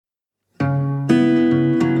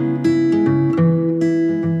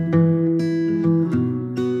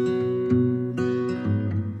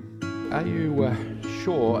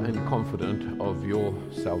your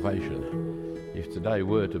salvation. If today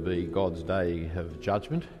were to be God's day of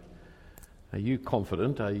judgment, are you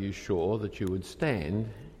confident, are you sure that you would stand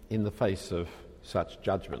in the face of such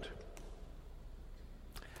judgment?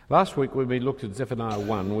 Last week when we looked at Zephaniah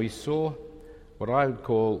 1, we saw what I would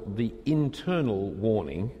call the internal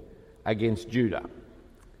warning against Judah.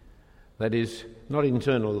 That is, not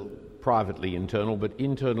internal, privately internal, but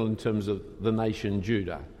internal in terms of the nation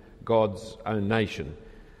Judah, God's own nation.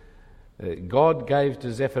 God gave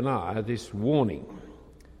to Zephaniah this warning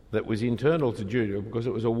that was internal to Judah because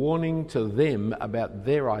it was a warning to them about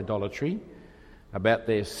their idolatry, about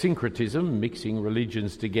their syncretism, mixing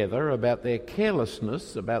religions together, about their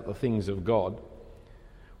carelessness about the things of God,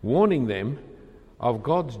 warning them of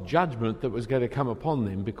God's judgment that was going to come upon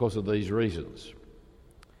them because of these reasons.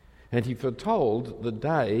 And he foretold the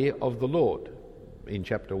day of the Lord in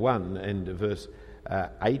chapter 1 and verse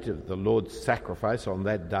 8 of the Lord's sacrifice on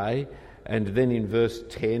that day, and then in verse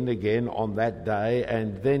 10 again on that day,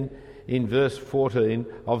 and then in verse 14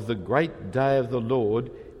 of the great day of the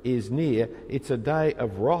Lord is near. It's a day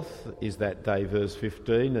of wrath is that day, verse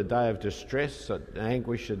 15, a day of distress,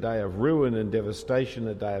 anguish, a day of ruin and devastation,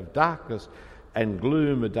 a day of darkness and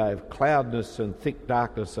gloom, a day of cloudness and thick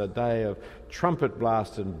darkness, a day of trumpet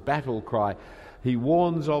blast and battle cry. He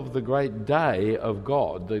warns of the great day of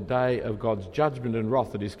God, the day of God's judgment and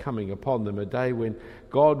wrath that is coming upon them, a day when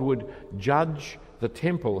God would judge the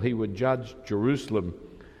temple, he would judge Jerusalem,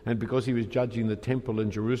 and because he was judging the temple in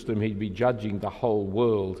Jerusalem, he'd be judging the whole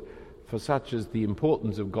world, for such is the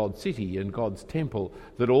importance of God's city and God's temple,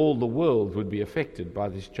 that all the world would be affected by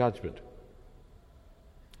this judgment.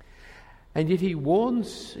 And yet he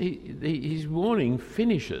warns, his warning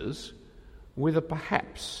finishes with a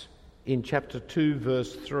perhaps in chapter 2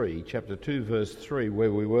 verse 3,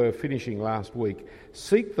 where we were finishing last week.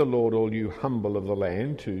 Seek the Lord, all you humble of the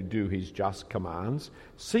land, to do his just commands.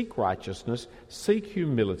 Seek righteousness, seek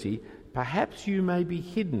humility. Perhaps you may be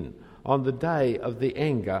hidden on the day of the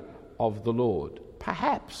anger of the Lord.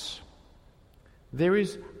 Perhaps. There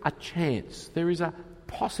is a chance, there is a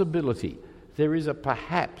possibility, there is a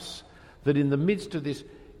perhaps that in the midst of this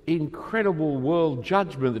incredible world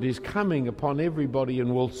judgment that is coming upon everybody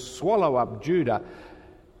and will swallow up Judah,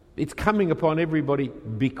 it's coming upon everybody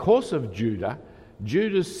because of Judah.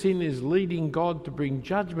 Judah's sin is leading God to bring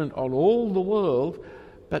judgment on all the world,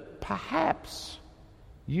 but perhaps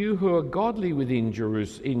you who are godly within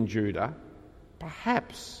in Judah,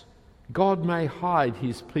 perhaps God may hide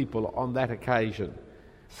his people on that occasion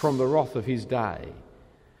from the wrath of his day.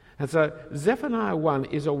 And so Zephaniah 1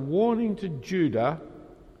 is a warning to Judah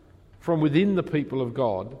from within the people of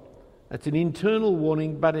God. It's an internal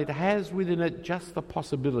warning, but it has within it just the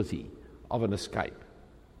possibility of an escape.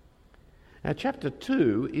 Now, chapter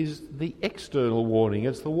 2 is the external warning.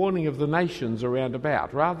 It's the warning of the nations around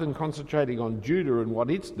about. Rather than concentrating on Judah and what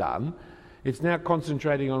it's done, it's now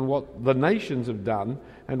concentrating on what the nations have done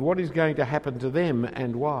and what is going to happen to them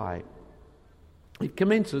and why. It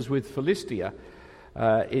commences with Philistia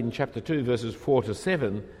in chapter 2, verses 4 to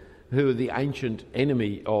 7, who are the ancient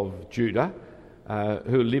enemy of Judah,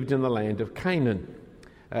 who lived in the land of Canaan,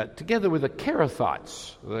 together with the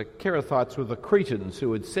Kerethites. The Kerethites were the Cretans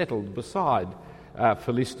who had settled beside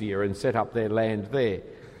Philistia and set up their land there.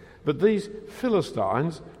 But these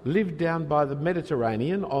Philistines lived down by the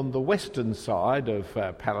Mediterranean on the western side of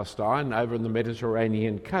Palestine, over on the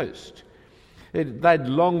Mediterranean coast. They'd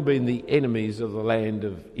long been the enemies of the land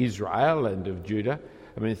of Israel and of Judah.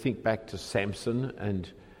 I mean, think back to Samson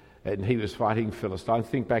and he was fighting Philistines.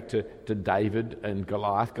 Think back to David and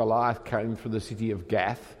Goliath. Goliath came from the city of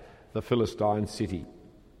Gath, the Philistine city.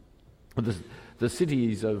 The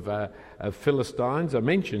cities of Philistines are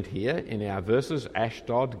mentioned here in our verses: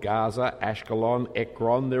 Ashdod, Gaza, Ashkelon,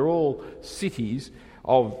 Ekron. They're all cities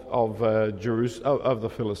of Jerusalem, of the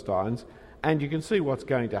Philistines, and you can see what's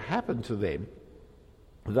going to happen to them.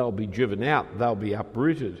 They'll be driven out, they'll be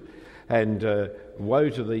uprooted, and woe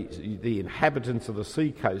to the inhabitants of the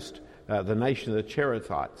sea coast, the nation of the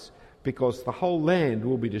Cherethites, because the whole land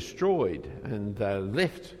will be destroyed and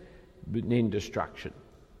left in destruction.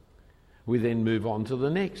 We then move on to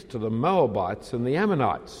the next, to the Moabites and the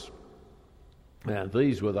Ammonites. Now,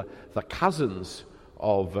 these were the cousins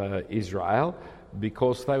of Israel,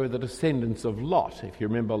 because they were the descendants of Lot. If you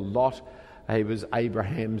remember Lot, he was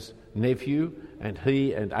Abraham's nephew, and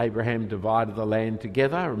he and Abraham divided the land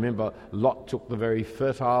together. Remember, Lot took the very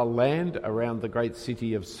fertile land around the great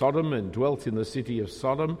city of Sodom and dwelt in the city of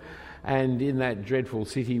Sodom, And in that dreadful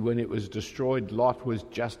city, when it was destroyed, Lot was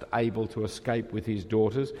just able to escape with his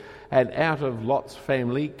daughters. And out of Lot's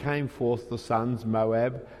family came forth the sons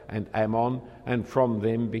Moab and Ammon, and from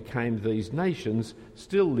them became these nations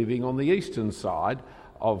still living on the eastern side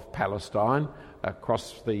of Palestine,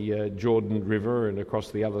 across the Jordan River and across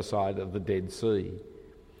the other side of the Dead Sea.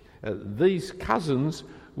 These cousins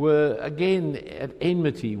were again at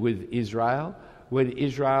enmity with Israel. When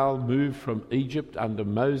Israel moved from Egypt under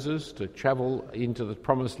Moses to travel into the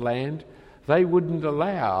Promised Land, they wouldn't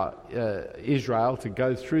allow Israel to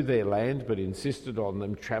go through their land, but insisted on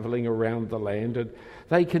them travelling around the land. And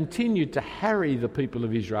they continued to harry the people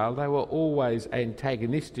of Israel. They were always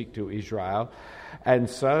antagonistic to Israel. And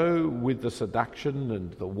so, with the seduction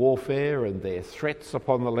and the warfare and their threats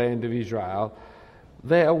upon the land of Israel,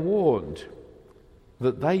 they are warned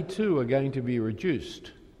that they too are going to be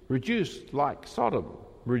reduced like Sodom,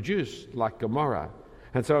 reduced like Gomorrah.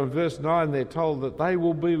 And so in verse 9 they're told that they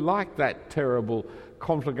will be like that terrible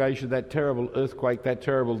conflagration, that terrible earthquake, that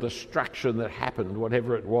terrible destruction that happened,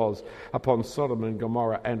 whatever it was, upon Sodom and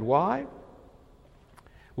Gomorrah. And why?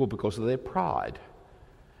 Well, because of their pride.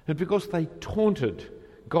 And because they taunted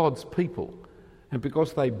God's people. And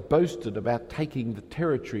because they boasted about taking the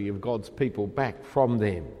territory of God's people back from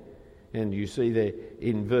them. And you see there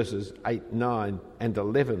in verses 8, 9 and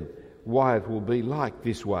 11 why it will be like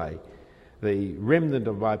this way. The remnant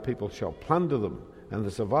of my people shall plunder them, and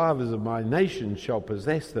the survivors of my nation shall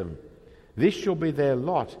possess them. This shall be their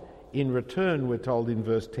lot in return, we're told in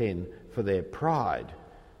verse 10, for their pride,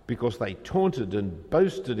 because they taunted and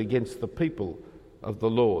boasted against the people of the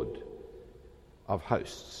Lord of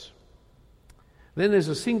hosts. Then there's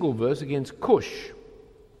a single verse against Cush.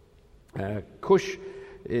 Cush,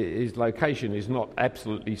 his location is not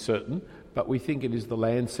absolutely certain, but we think it is the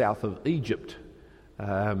land south of Egypt,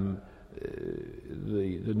 the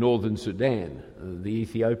northern Sudan. The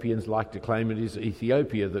Ethiopians like to claim it is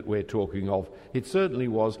Ethiopia that we're talking of. It certainly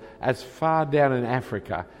was as far down in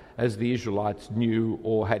Africa as the Israelites knew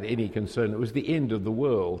or had any concern. It was the end of the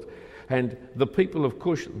world. And the people of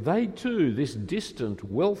Cush, they too, this distant,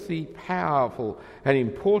 wealthy, powerful and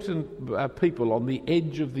important people on the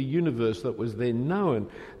edge of the universe that was then known,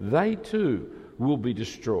 they too will be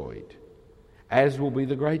destroyed, as will be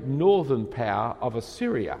the great northern power of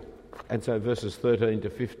Assyria. And so verses 13 to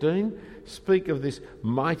 15 speak of this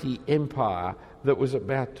mighty empire that was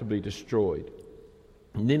about to be destroyed.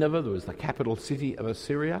 Nineveh was the capital city of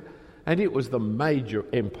Assyria, and it was the major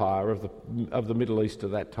empire of the Middle East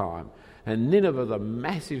at that time. And Nineveh, the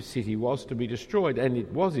massive city, was to be destroyed, and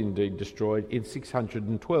it was indeed destroyed in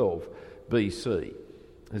 612 BC.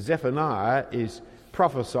 Zephaniah is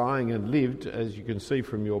prophesying and lived, as you can see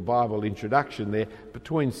from your Bible introduction there,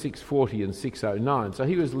 between 640 and 609. So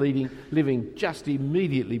he was living just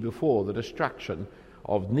immediately before the destruction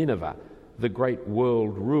of Nineveh, the great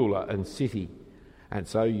world ruler and city. And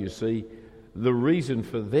so you see, the reason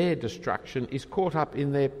for their destruction is caught up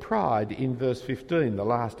in their pride in verse 15, the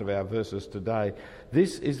last of our verses today.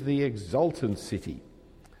 This is the exultant city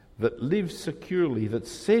that lives securely, that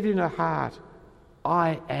said in her heart,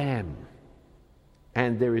 I am,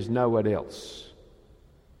 and there is no one else.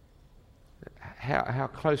 How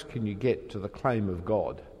close can you get to the claim of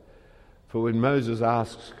God? For when Moses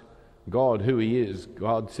asks God who he is,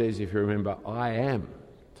 God says, if you remember, I am.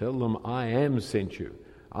 Tell them I am sent you.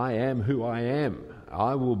 I am who I am.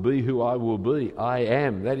 I will be who I will be. I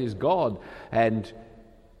am. That is God. And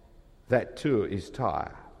that too is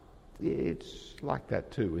Tyre. It's like that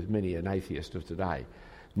too with many an atheist of today.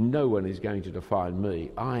 No one is going to define me.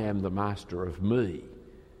 I am the master of me.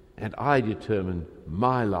 And I determine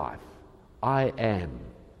my life. I am.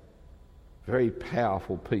 Very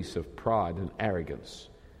powerful piece of pride and arrogance.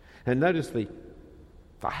 And notice the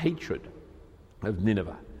hatred of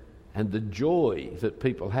Nineveh. And the joy that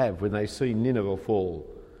people have when they see Nineveh fall.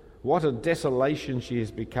 What a desolation she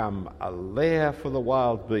has become, a lair for the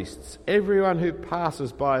wild beasts. Everyone who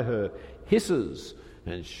passes by her hisses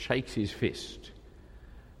and shakes his fist.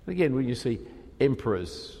 Again, when you see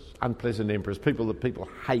emperors, unpleasant emperors, people that people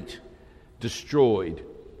hate, destroyed,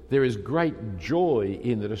 there is great joy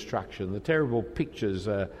in the destruction. The terrible pictures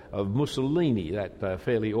of Mussolini, that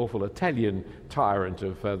fairly awful Italian tyrant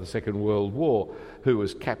of the Second World War, who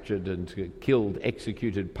was captured and killed,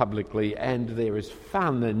 executed publicly, and there is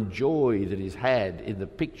fun and joy that is had in the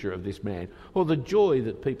picture of this man, or the joy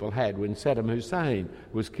that people had when Saddam Hussein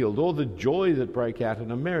was killed, or the joy that broke out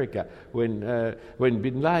in America when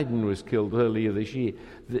Bin Laden was killed earlier this year.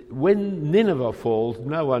 When Nineveh falls,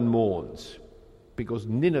 no one mourns, because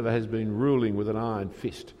Nineveh has been ruling with an iron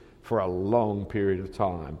fist for a long period of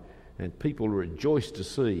time. And people rejoiced to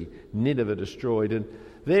see Nineveh destroyed. And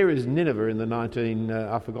there is Nineveh in the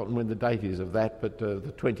I've forgotten when the date is of that, but the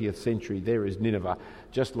 20th century, there is Nineveh,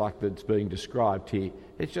 just like that's being described here.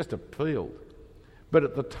 It's just a field. But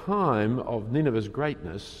at the time of Nineveh's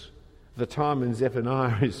greatness, the time when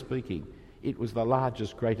Zephaniah is speaking, it was the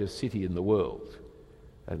largest, greatest city in the world.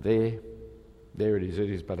 And there it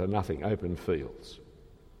is but a nothing, open fields.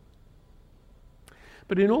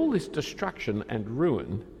 But in all this destruction and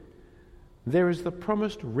ruin, there is the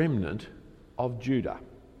promised remnant of Judah.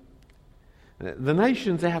 The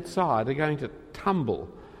nations outside are going to tumble.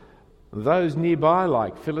 Those nearby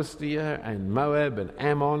like Philistia and Moab and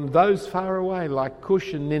Ammon, those far away like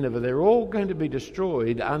Cush and Nineveh, they're all going to be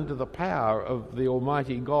destroyed under the power of the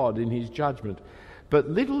Almighty God in his judgment. But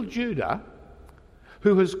little Judah,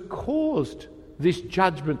 who has caused this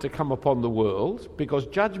judgment to come upon the world, because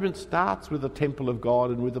judgment starts with the temple of God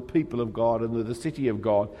and with the people of God and with the city of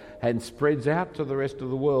God and spreads out to the rest of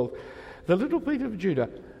the world. The little bit of Judah,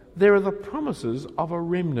 there are the promises of a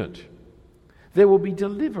remnant. There will be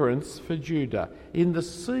deliverance for Judah. In the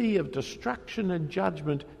sea of destruction and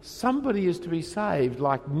judgment, somebody is to be saved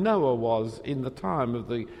like Noah was in the time of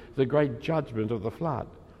the great judgment of the flood.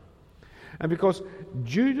 And because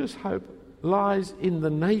Judah's hope lies in the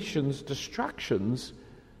nation's destructions,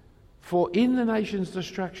 for in the nation's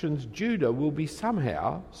destructions Judah will be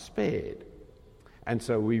somehow spared. And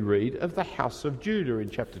so we read of the house of Judah in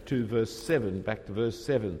chapter 2 verse 7, back to verse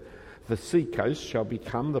 7. The seacoast shall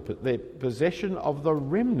become their possession of the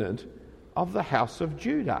remnant of the house of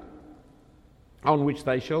Judah, on which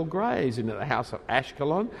they shall graze. In the house of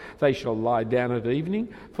Ashkelon they shall lie down at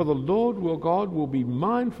evening, for the Lord your God will be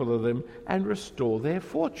mindful of them and restore their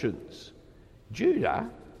fortunes. Judah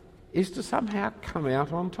is to somehow come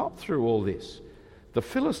out on top through all this. The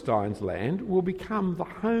Philistines' land will become the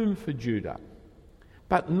home for Judah,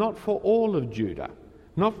 but not for all of Judah,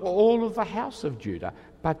 not for all of the house of Judah,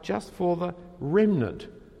 but just for the remnant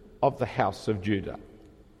of the house of Judah.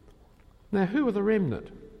 Now, who are the remnant?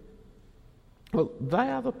 Well, they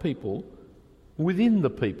are the people within the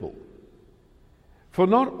people. For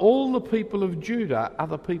not all the people of Judah are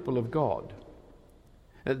the people of God.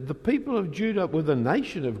 The people of Judah were the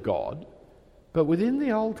nation of God, but within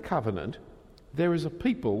the Old Covenant, there is a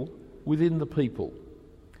people within the people.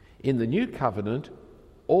 In the New Covenant,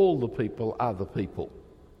 all the people are the people.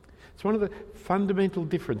 It's one of the fundamental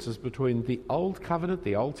differences between the Old Covenant,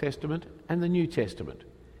 the Old Testament, and the New Testament.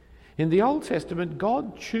 In the Old Testament,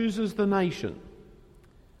 God chooses the nation.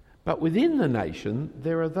 But within the nation,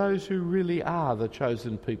 there are those who really are the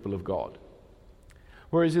chosen people of God.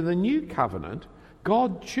 Whereas in the New Covenant,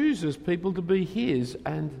 God chooses people to be his,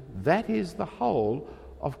 and that is the whole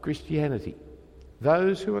of Christianity.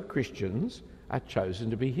 Those who are Christians are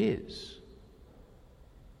chosen to be his.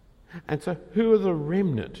 And so who are the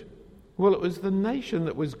remnant? Well, it was the nation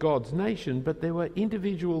that was God's nation, but there were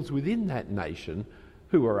individuals within that nation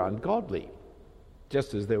who were ungodly,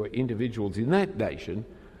 just as there were individuals in that nation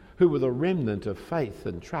who were the remnant of faith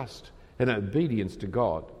and trust and obedience to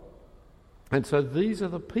God. And so these are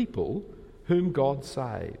the people whom God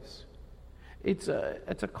saves. It's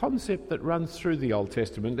a concept that runs through the Old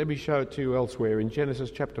Testament. Let me show it to you elsewhere. In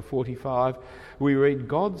Genesis chapter 45, we read,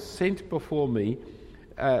 God sent before me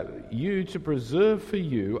you to preserve for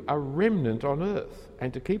you a remnant on earth,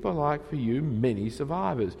 and to keep alive for you many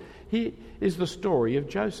survivors. Here is the story of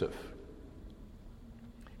Joseph.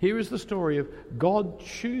 Here is the story of God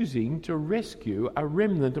choosing to rescue a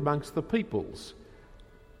remnant amongst the peoples.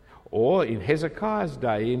 Or in Hezekiah's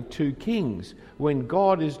day in 2 Kings, when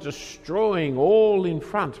God is destroying all in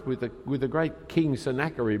front with the great king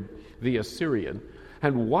Sennacherib the Assyrian,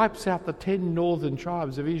 and wipes out the 10 northern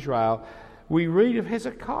tribes of Israel, we read of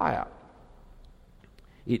Hezekiah.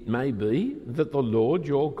 It may be that the Lord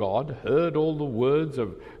your God heard all the words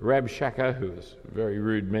of Rabshakeh, who was a very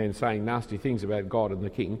rude man saying nasty things about God and the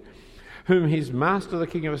king, whom his master the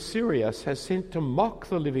king of Assyria has sent to mock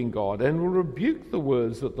the living God, and will rebuke the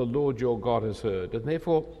words that the Lord your God has heard. And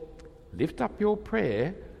therefore lift up your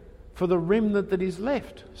prayer for the remnant that is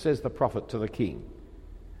left, says the prophet to the king.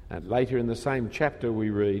 And later in the same chapter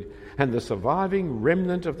we read, and the surviving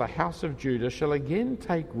remnant of the house of Judah shall again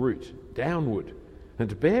take root downward,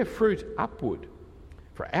 and bear fruit upward.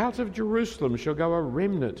 For out of Jerusalem shall go a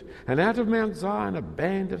remnant, and out of Mount Zion a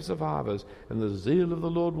band of survivors, and the zeal of the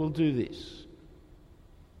Lord will do this.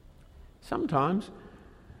 Sometimes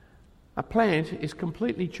a plant is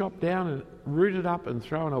completely chopped down and rooted up and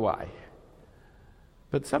thrown away.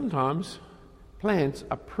 But sometimes plants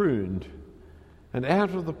are pruned, and out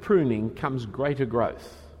of the pruning comes greater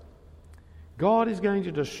growth. God is going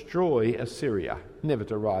to destroy Assyria, never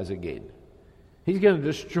to rise again. He's going to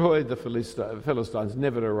destroy the Philistines,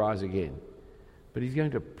 never to rise again. But he's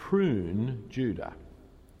going to prune Judah.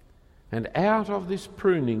 And out of this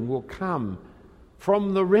pruning will come,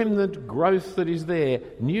 from the remnant growth that is there,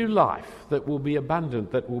 new life that will be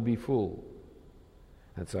abundant, that will be full.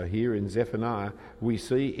 And so here in Zephaniah, we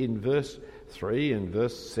see in verse 3 and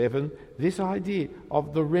verse 7 this idea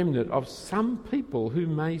of the remnant of some people who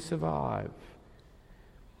may survive.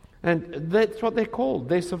 And that's what they're called.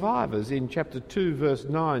 They're survivors. In chapter 2, verse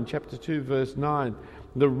 9,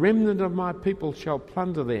 the remnant of my people shall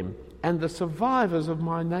plunder them, and the survivors of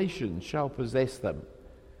my nation shall possess them.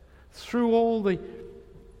 Through all the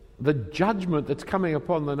judgment that's coming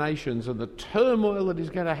upon the nations and the turmoil that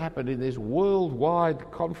is going to happen in this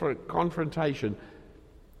worldwide confrontation,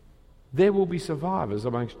 there will be survivors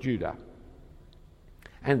amongst Judah,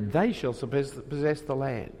 and they shall possess the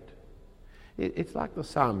land. It's like the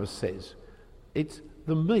psalmist says, it's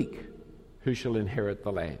the meek who shall inherit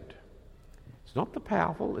the land. It's not the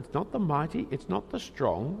powerful, it's not the mighty, it's not the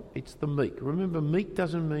strong, it's the meek. Remember, meek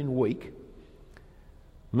doesn't mean weak.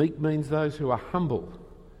 Meek means those who are humble.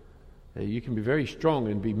 You can be very strong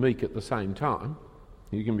and be meek at the same time.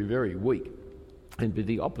 You can be very weak and be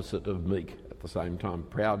the opposite of meek at the same time,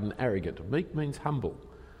 proud and arrogant. Meek means humble.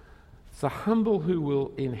 It's the humble who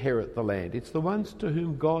will inherit the land. It's the ones to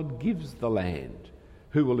whom God gives the land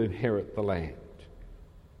who will inherit the land.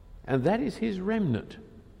 And that is his remnant,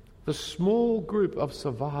 the small group of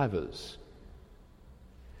survivors.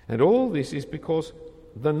 And all this is because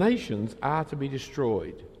the nations are to be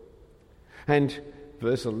destroyed. And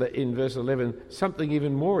in verse 11, something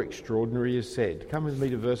even more extraordinary is said. Come with me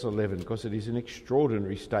to verse 11, because it is an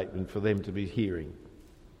extraordinary statement for them to be hearing.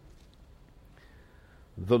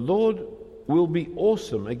 The Lord will be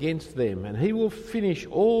awesome against them, and he will finish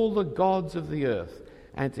all the gods of the earth,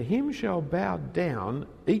 and to him shall bow down,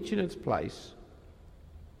 each in its place,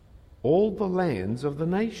 all the lands of the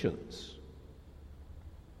nations.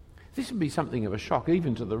 This would be something of a shock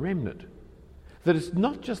even to the remnant, that it's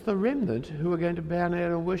not just the remnant who are going to bow down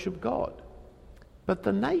and worship God, but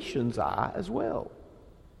the nations are as well.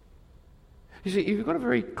 You see, if you've got a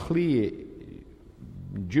very clear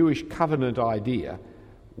Jewish covenant idea,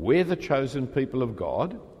 we're the chosen people of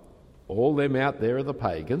God, all them out there are the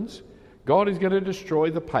pagans, God is going to destroy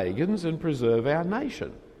the pagans and preserve our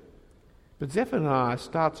nation. But Zephaniah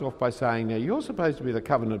starts off by saying, now you're supposed to be the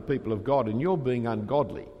covenant people of God and you're being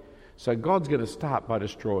ungodly, so God's going to start by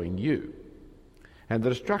destroying you. And the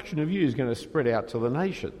destruction of you is going to spread out to the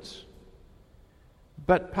nations.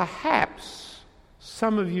 But perhaps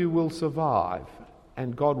some of you will survive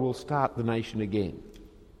and God will start the nation again.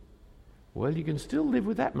 Well, you can still live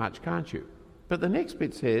with that much, can't you? But the next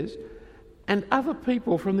bit says, and other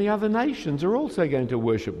people from the other nations are also going to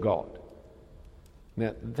worship God.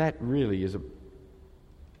 Now, that really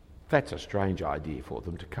that's a strange idea for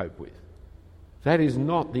them to cope with. That is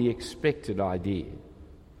not the expected idea.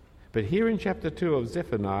 But here in chapter 2 of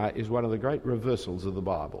Zephaniah is one of the great reversals of the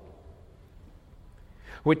Bible.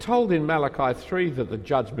 We're told in Malachi 3 that the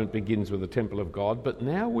judgment begins with the temple of God, but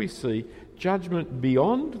now we see judgment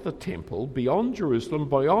beyond the temple, beyond Jerusalem,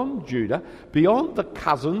 beyond Judah, beyond the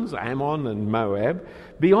cousins, Ammon and Moab,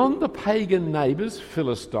 beyond the pagan neighbours,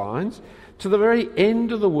 Philistines, to the very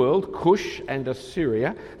end of the world, Cush and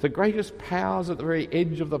Assyria, the greatest powers at the very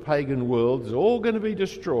edge of the pagan world, is all going to be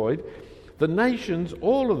destroyed. The nations,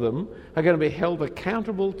 all of them, are going to be held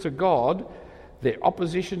accountable to God. Their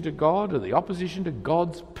opposition to God and the opposition to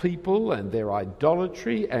God's people and their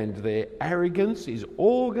idolatry and their arrogance is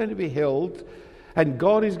all going to be held, and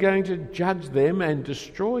God is going to judge them and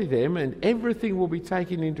destroy them, and everything will be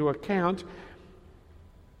taken into account.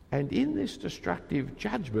 And in this destructive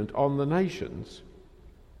judgment on the nations,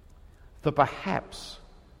 the perhaps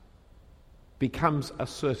becomes a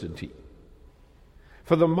certainty.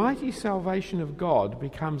 For the mighty salvation of God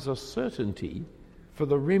becomes a certainty for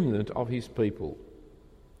the remnant of his people.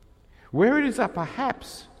 Where it is a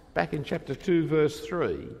perhaps, back in chapter 2, verse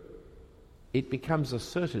 3, it becomes a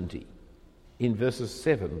certainty in verses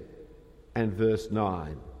 7 and verse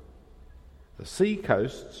 9. The sea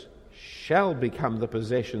coasts shall become the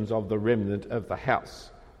possessions of the remnant of the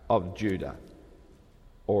house of Judah.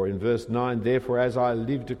 Or in verse 9, therefore as I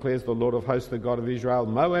live, declares the Lord of hosts, the God of Israel,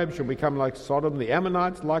 Moab shall become like Sodom, the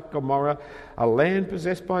Ammonites like Gomorrah, a land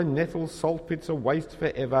possessed by nettles, salt pits, a waste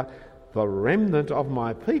forever. The remnant of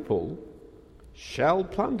my people shall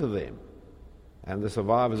plunder them, and the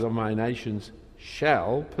survivors of my nations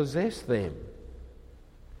shall possess them.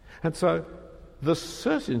 And so the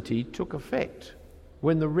certainty took effect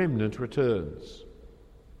when the remnant returns.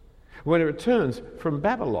 When it returns from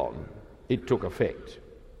Babylon, it took effect.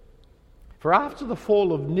 For after the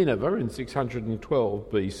fall of Nineveh in 612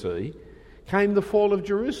 BC, came the fall of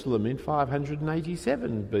Jerusalem in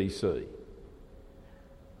 587 BC.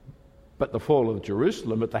 But the fall of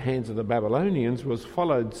Jerusalem at the hands of the Babylonians was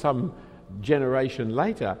followed some generation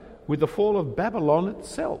later with the fall of Babylon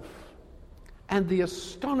itself. And the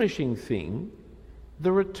astonishing thing,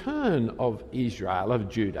 the return of Israel, of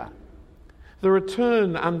Judah, the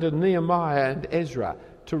return under Nehemiah and Ezra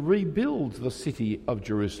to rebuild the city of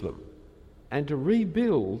Jerusalem and to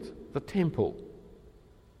rebuild the temple.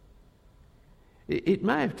 It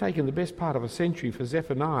may have taken the best part of a century for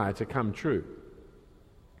Zephaniah to come true,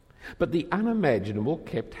 but the unimaginable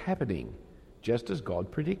kept happening, just as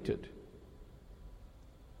God predicted.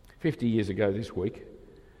 50 years ago this week,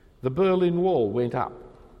 the Berlin Wall went up.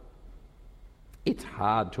 It's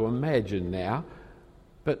hard to imagine now,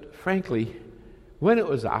 but frankly, when it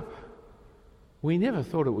was up, we never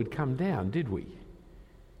thought it would come down, did we?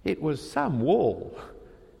 It was some wall.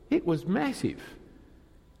 It was massive.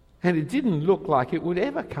 And it didn't look like it would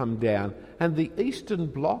ever come down. And the Eastern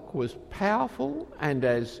Bloc was powerful and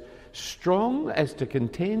as strong as to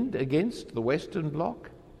contend against the Western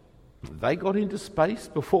Bloc. They got into space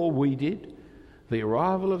before we did. The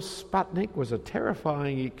arrival of Sputnik was a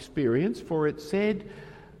terrifying experience, for it said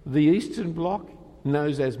the Eastern Bloc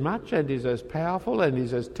knows as much and is as powerful and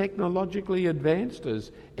is as technologically advanced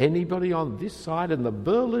as anybody on this side, and the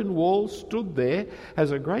Berlin Wall stood there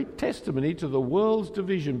as a great testimony to the world's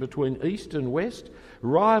division between East and West,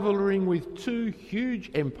 rivaling with two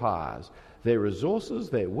huge empires, their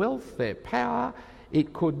resources, their wealth, their power.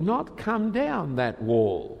 It could not come down, that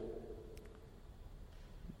wall.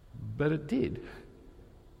 But it did.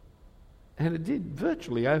 And it did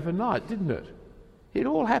virtually overnight, didn't it? It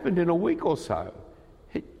all happened in a week or so.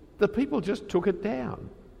 The people just took it down.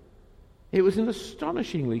 It was an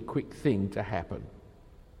astonishingly quick thing to happen.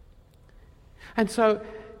 And so,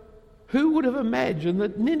 who would have imagined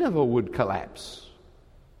that Nineveh would collapse?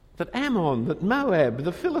 That Ammon, that Moab,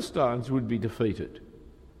 the Philistines would be defeated?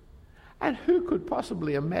 And who could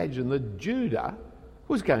possibly imagine that Judah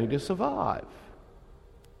was going to survive?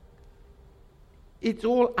 It's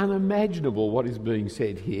all unimaginable what is being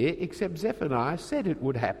said here, except Zephaniah said it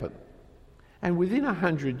would happen. And within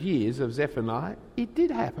 100 years of Zephaniah, it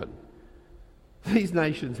did happen. These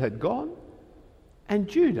nations had gone, and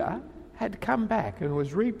Judah had come back and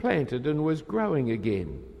was replanted and was growing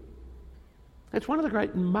again. It's one of the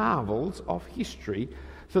great marvels of history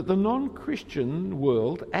that the non-Christian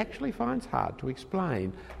world actually finds hard to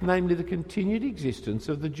explain, namely the continued existence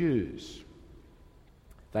of the Jews.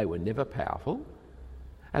 They were never powerful,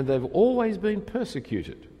 and they've always been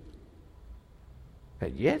persecuted.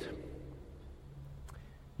 And yet,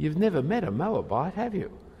 you've never met a Moabite, have you?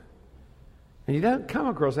 And you don't come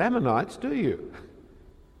across Ammonites, do you?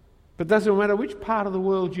 But it doesn't matter which part of the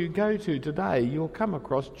world you go to today, you'll come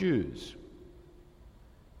across Jews.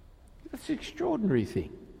 That's an extraordinary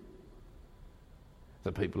thing.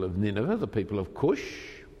 The people of Nineveh, the people of Cush,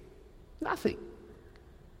 nothing.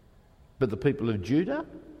 But the people of Judah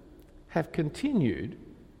have continued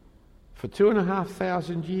for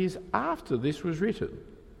 2,500 years after this was written.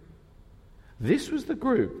 This was the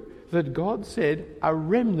group that God said a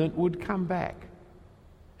remnant would come back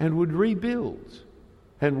and would rebuild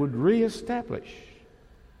and would re-establish.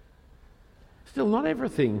 Still, not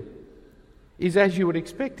everything is as you would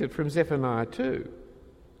expect it from Zephaniah 2.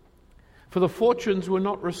 For the fortunes were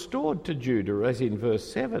not restored to Judah, as in verse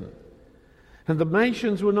 7, and the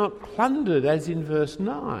nations were not plundered, as in verse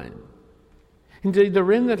 9. Indeed, the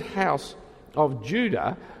remnant house of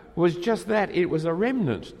Judah was just that. It was a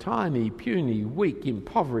remnant, tiny, puny, weak,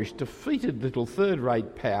 impoverished, defeated little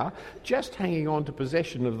third-rate power, just hanging on to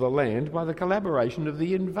possession of the land by the collaboration of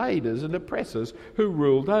the invaders and oppressors who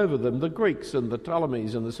ruled over them, the Greeks and the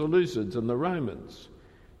Ptolemies and the Seleucids and the Romans.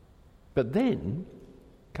 But then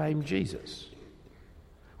came Jesus,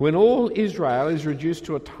 when all Israel is reduced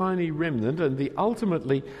to a tiny remnant, and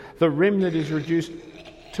ultimately the remnant is reduced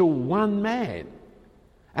to one man.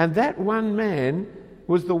 And that one man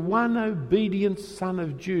was the one obedient son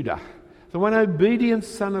of Judah, the one obedient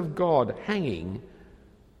son of God hanging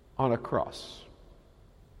on a cross.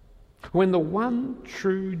 When the one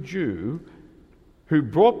true Jew who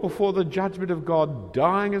brought before the judgment of God,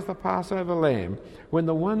 dying as the Passover lamb, when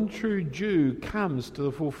the one true Jew comes to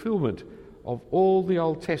the fulfillment of all the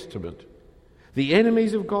Old Testament, the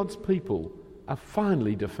enemies of God's people are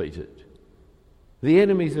finally defeated. The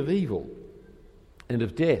enemies of evil and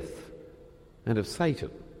of death and of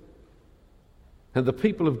Satan. And the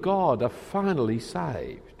people of God are finally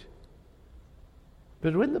saved.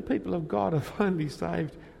 But when the people of God are finally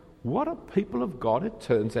saved, what a people of God it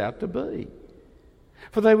turns out to be.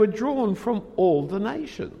 For they were drawn from all the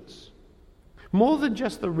nations. More than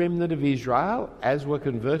just the remnant of Israel, as were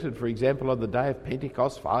converted, for example, on the day of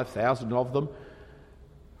Pentecost, 5,000 of them,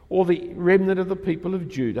 or the remnant of the people of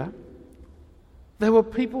Judah. There were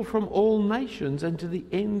people from all nations and to the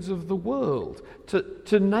ends of the world,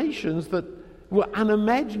 to nations that were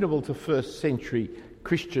unimaginable to first century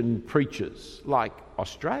Christian preachers like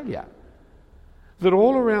Australia. That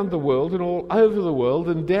all around the world and all over the world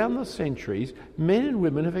and down the centuries, men and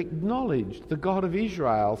women have acknowledged the God of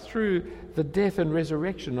Israel through the death and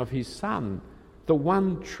resurrection of his Son, the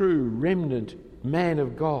one true remnant man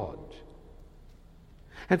of God.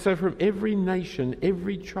 And so from every nation,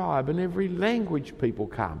 every tribe and every language people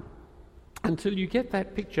come, until you get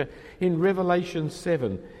that picture in Revelation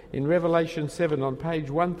 7. In Revelation 7 on page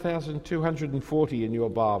 1240 in your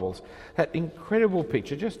Bibles. That incredible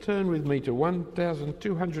picture. Just turn with me to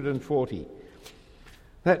 1240.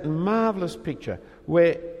 That marvellous picture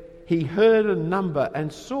where he heard a number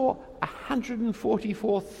and saw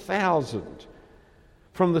 144,000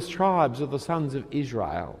 from the tribes of the sons of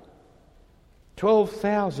Israel.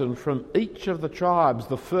 12,000 from each of the tribes,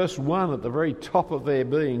 the first one at the very top of their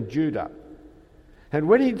being Judah. And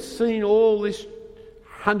when he'd seen all this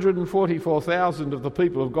 144,000 of the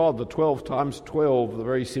people of God, the 12 times 12, the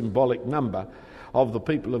very symbolic number of the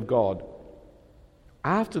people of God.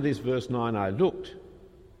 After this, verse 9, I looked,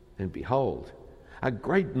 and behold, a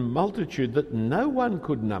great multitude that no one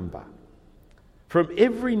could number, from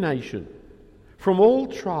every nation, from all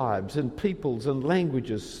tribes and peoples and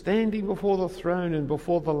languages, standing before the throne and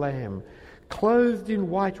before the Lamb, clothed in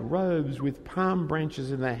white robes with palm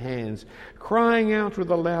branches in their hands, crying out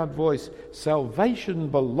with a loud voice, salvation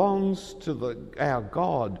belongs to our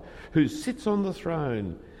God who sits on the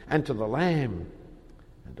throne and to the Lamb.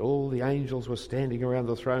 And all the angels were standing around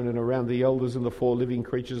the throne and around the elders and the four living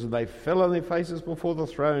creatures, and they fell on their faces before the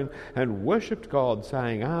throne and worshipped God,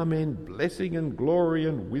 saying, Amen, blessing and glory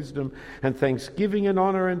and wisdom and thanksgiving and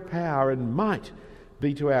honour and power and might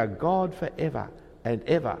be to our God forever and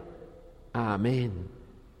ever. Amen.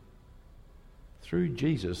 Through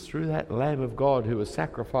Jesus, through that Lamb of God who was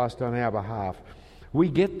sacrificed on our behalf, we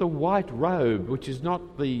get the white robe, which is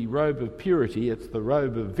not the robe of purity, it's the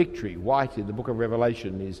robe of victory. White in the book of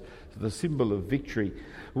Revelation is the symbol of victory.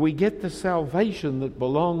 We get the salvation that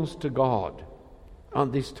belongs to God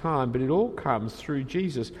on this time, but it all comes through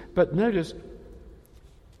Jesus. But notice,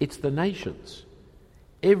 it's the nations.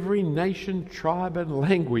 Every nation, tribe and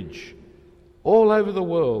language. All over the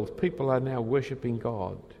world, people are now worshipping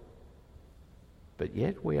God. But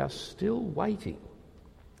yet we are still waiting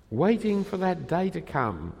for that day to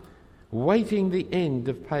come, waiting the end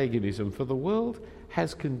of paganism, for the world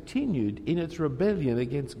has continued in its rebellion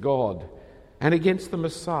against God and against the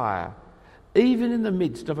Messiah, even in the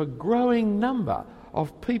midst of a growing number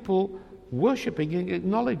of people worshipping and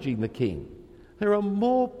acknowledging the King. There are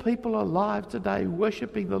more people alive today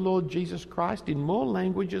worshipping the Lord Jesus Christ in more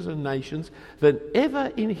languages and nations than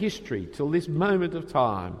ever in history till this moment of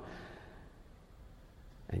time.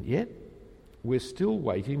 And yet, we're still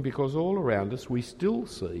waiting because all around us we still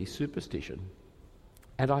see superstition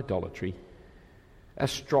and idolatry,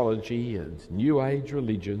 astrology and New Age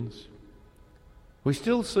religions. We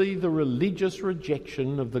still see the religious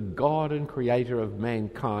rejection of the God and Creator of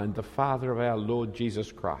mankind, the Father of our Lord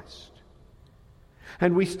Jesus Christ.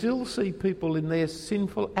 And we still see people in their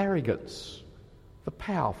sinful arrogance, the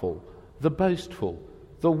powerful, the boastful,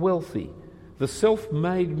 the wealthy, the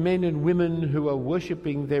self-made men and women who are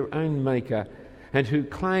worshipping their own maker and who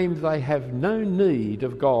claim they have no need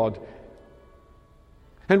of God.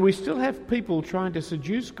 And we still have people trying to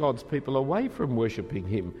seduce God's people away from worshipping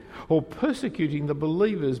him, or persecuting the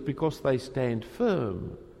believers because they stand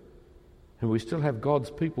firm. And we still have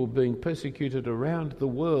God's people being persecuted around the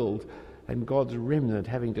world and God's remnant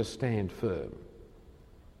having to stand firm.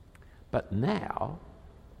 But now,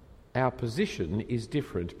 our position is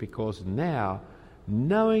different, because now,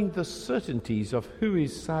 knowing the certainties of who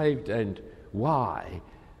is saved and why,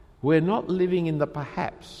 we're not living in the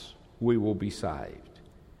perhaps we will be saved.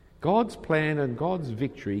 God's plan and God's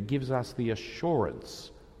victory gives us the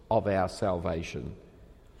assurance of our salvation.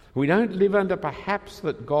 We don't live under perhaps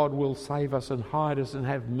that God will save us and hide us and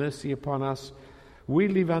have mercy upon us. We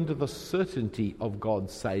live under the certainty of God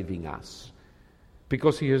saving us,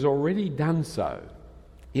 because he has already done so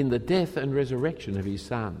in the death and resurrection of his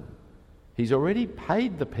Son. He's already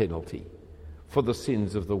paid the penalty for the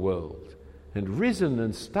sins of the world and risen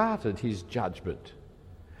and started his judgment.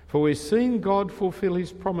 For we've seen God fulfill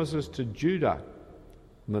his promises to Judah,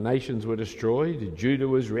 The nations were destroyed, Judah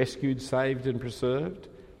was rescued, saved and preserved,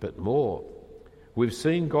 but more. We've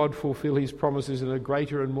seen God fulfill his promises in a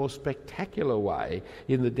greater and more spectacular way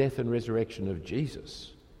in the death and resurrection of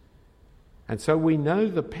Jesus. And so we know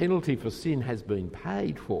the penalty for sin has been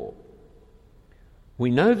paid for. We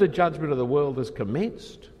know the judgment of the world has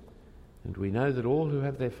commenced, and we know that all who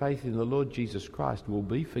have their faith in the Lord Jesus Christ will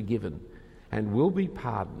be forgiven and will be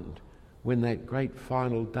pardoned when that great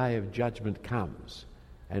final day of judgment comes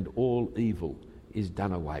and all evil is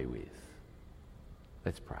done away with.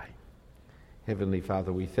 Let's pray. Heavenly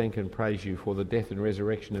Father, we thank and praise you for the death and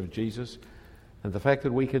resurrection of Jesus and the fact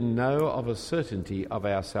that we can know of a certainty of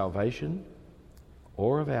our salvation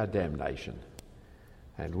or of our damnation.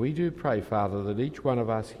 And we do pray, Father, that each one of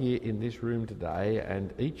us here in this room today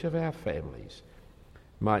and each of our families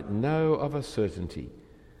might know of a certainty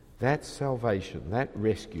that salvation, that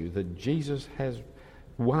rescue that Jesus has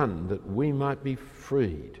won, that we might be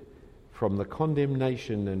freed from the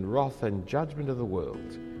condemnation and wrath and judgment of the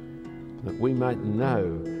world, that we might know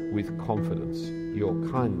with confidence your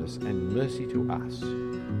kindness and mercy to us.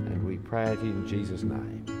 And we pray it in Jesus'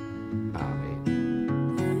 name. Amen.